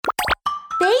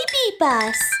baby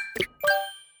bus.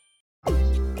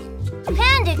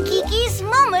 Panda Kiki's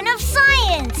moment of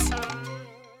science.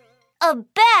 A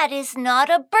bat is not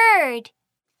a bird.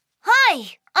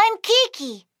 Hi, I'm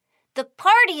Kiki. The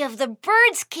party of the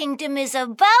birds' kingdom is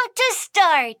about to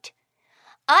start.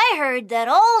 I heard that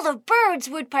all the birds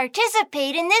would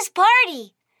participate in this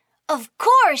party. Of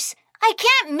course, I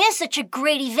can't miss such a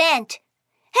great event.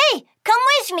 Hey, come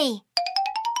with me.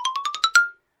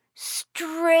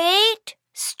 Straight,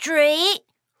 straight,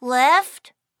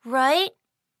 left, right,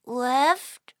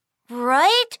 left,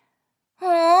 right.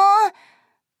 Aw,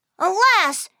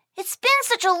 alas, it's been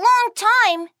such a long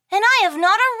time, and I have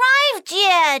not arrived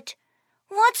yet.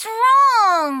 What's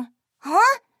wrong?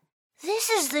 Huh? This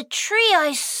is the tree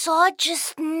I saw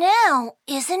just now,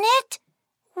 isn't it?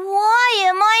 Why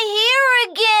am I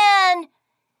here again?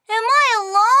 Am I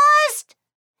lost?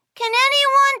 Can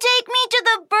anyone take me to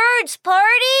the birds'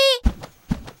 party?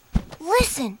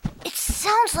 Listen, it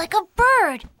sounds like a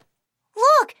bird.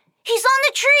 Look, he's on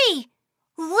the tree.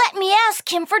 Let me ask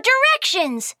him for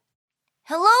directions.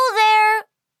 Hello there.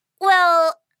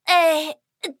 Well,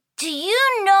 do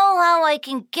you know how I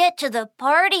can get to the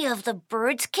party of the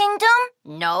birds' kingdom?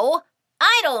 No,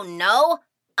 I don't know.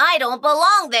 I don't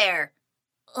belong there.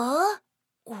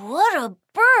 What a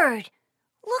bird.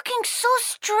 Looking so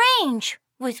strange,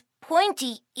 with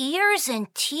pointy ears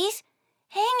and teeth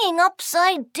hanging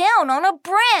upside down on a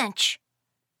branch.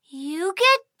 You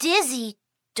get dizzy,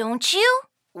 don't you?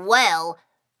 Well,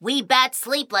 we bats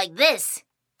sleep like this.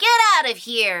 Get out of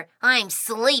here. I'm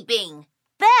sleeping.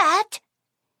 Bat?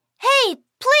 Hey,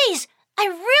 please, I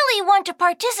really want to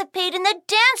participate in the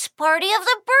dance party of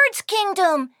the birds'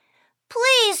 kingdom.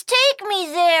 Please take me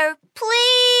there,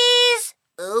 please.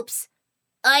 Oops.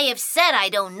 I have said I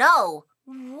don't know.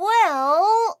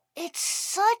 Well, it's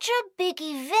such a big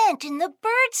event in the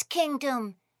birds'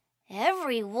 kingdom.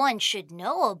 Everyone should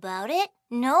know about it,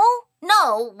 no?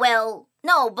 No,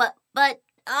 but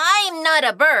I'm not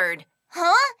a bird.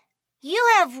 Huh? You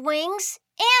have wings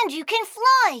and you can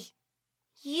fly.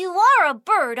 You are a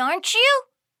bird, aren't you?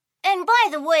 And by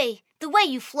the way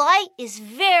you fly is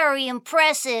very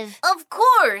impressive. Of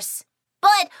course.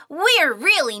 But we're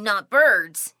really not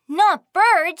birds. Not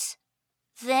birds?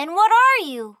 Then what are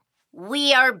you?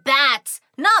 We are bats,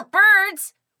 not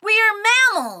birds. We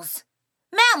are mammals.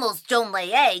 Mammals don't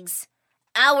lay eggs.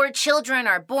 Our children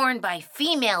are born by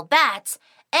female bats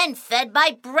and fed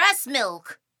by breast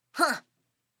milk.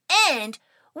 And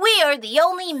we are the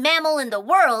only mammal in the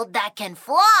world that can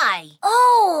fly.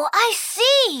 Oh, I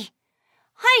see.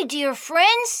 Hi, dear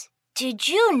friends. Did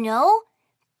you know?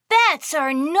 Bats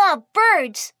are not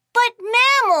birds, but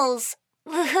mammals.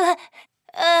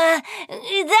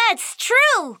 That's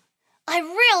true. I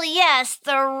really asked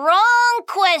the wrong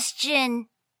question.